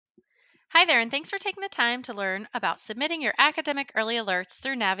Hi there, and thanks for taking the time to learn about submitting your academic early alerts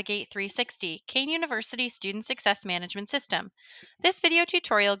through Navigate360, Kane University Student Success Management System. This video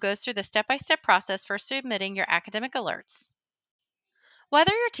tutorial goes through the step-by-step process for submitting your academic alerts.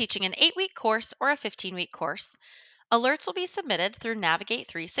 Whether you're teaching an 8-week course or a 15-week course, alerts will be submitted through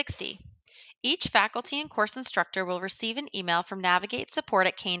Navigate360. Each faculty and course instructor will receive an email from Navigate support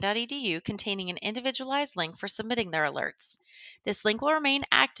at kane.edu containing an individualized link for submitting their alerts. This link will remain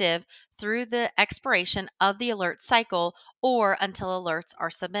active through the expiration of the alert cycle or until alerts are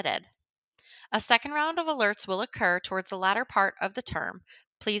submitted. A second round of alerts will occur towards the latter part of the term.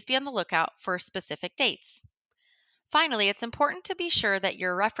 Please be on the lookout for specific dates. Finally, it's important to be sure that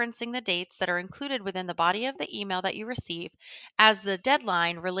you're referencing the dates that are included within the body of the email that you receive, as the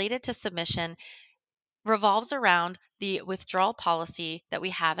deadline related to submission revolves around the withdrawal policy that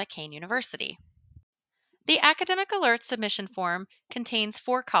we have at Kane University. The academic alert submission form contains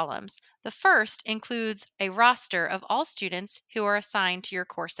 4 columns. The first includes a roster of all students who are assigned to your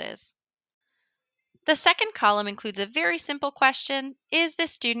courses. The second column includes a very simple question: is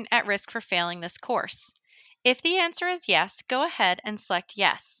this student at risk for failing this course? If the answer is yes, go ahead and select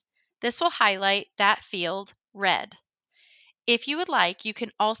yes. This will highlight that field red. If you would like, you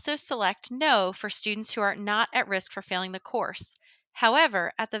can also select no for students who are not at risk for failing the course.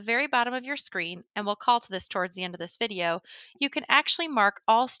 However, at the very bottom of your screen, and we'll call to this towards the end of this video, you can actually mark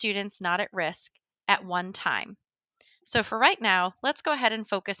all students not at risk at one time. So for right now, let's go ahead and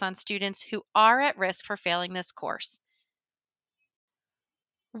focus on students who are at risk for failing this course.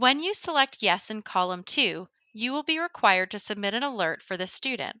 When you select yes in column 2, you will be required to submit an alert for this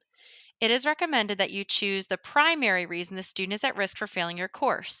student. It is recommended that you choose the primary reason the student is at risk for failing your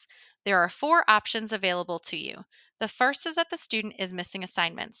course. There are 4 options available to you. The first is that the student is missing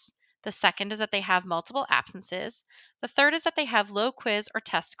assignments. The second is that they have multiple absences. The third is that they have low quiz or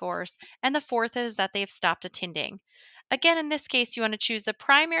test scores. And the fourth is that they have stopped attending. Again, in this case, you want to choose the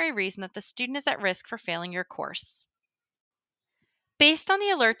primary reason that the student is at risk for failing your course. Based on the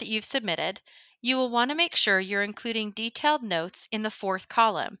alert that you've submitted, you will want to make sure you're including detailed notes in the 4th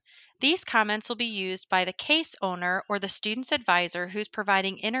column. These comments will be used by the case owner or the student's advisor who's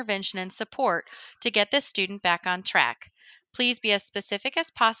providing intervention and support to get this student back on track. Please be as specific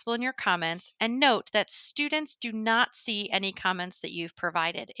as possible in your comments and note that students do not see any comments that you've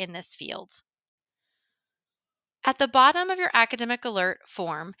provided in this field. At the bottom of your academic alert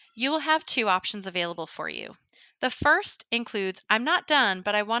form, you will have 2 options available for you. The first includes, I'm not done,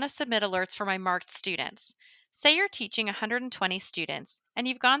 but I want to submit alerts for my marked students. Say you're teaching 120 students and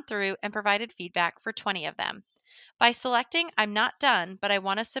you've gone through and provided feedback for 20 of them. By selecting, I'm not done, but I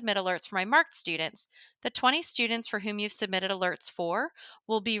want to submit alerts for my marked students, the 20 students for whom you've submitted alerts for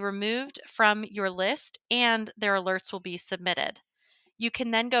will be removed from your list and their alerts will be submitted. You can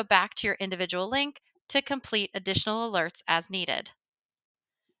then go back to your individual link to complete additional alerts as needed.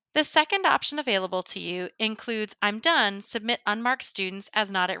 The second option available to you includes, I'm done, submit unmarked students as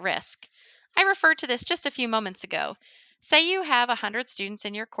not at risk. I referred to this just a few moments ago. Say you have 100 students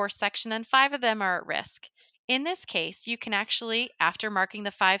in your course section and 5 of them are at risk. In this case, you can actually, after marking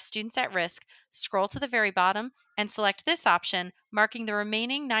the 5 students at risk, scroll to the very bottom and select this option, marking the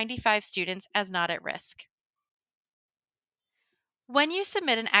remaining 95 students as not at risk. When you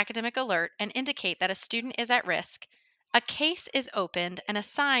submit an academic alert and indicate that a student is at risk, a case is opened and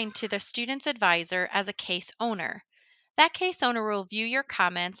assigned to the student's advisor as a case owner. That case owner will view your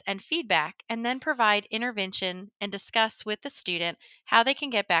comments and feedback and then provide intervention and discuss with the student how they can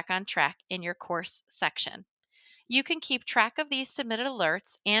get back on track in your course section. You can keep track of these submitted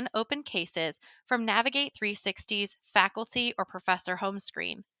alerts and open cases from Navigate360's faculty or professor home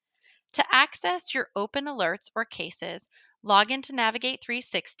screen. To access your open alerts or cases, log into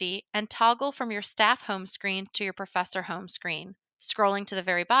Navigate360 and toggle from your staff home screen to your professor home screen. Scrolling to the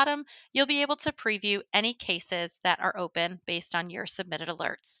very bottom, you'll be able to preview any cases that are open based on your submitted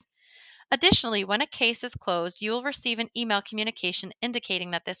alerts. Additionally, when a case is closed, you will receive an email communication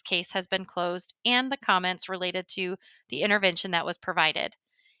indicating that this case has been closed and the comments related to the intervention that was provided.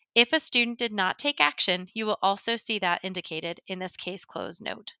 If a student did not take action, you will also see that indicated in this case closed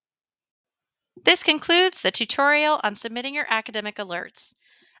note. This concludes the tutorial on submitting your academic alerts.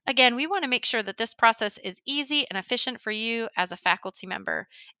 Again, we want to make sure that this process is easy and efficient for you as a faculty member.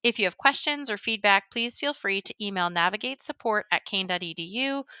 If you have questions or feedback, please feel free to email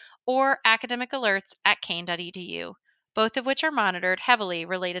navigatesupport@kane.edu or academicalerts@kane.edu, both of which are monitored heavily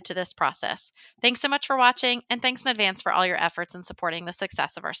related to this process. Thanks so much for watching, and thanks in advance for all your efforts in supporting the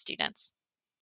success of our students.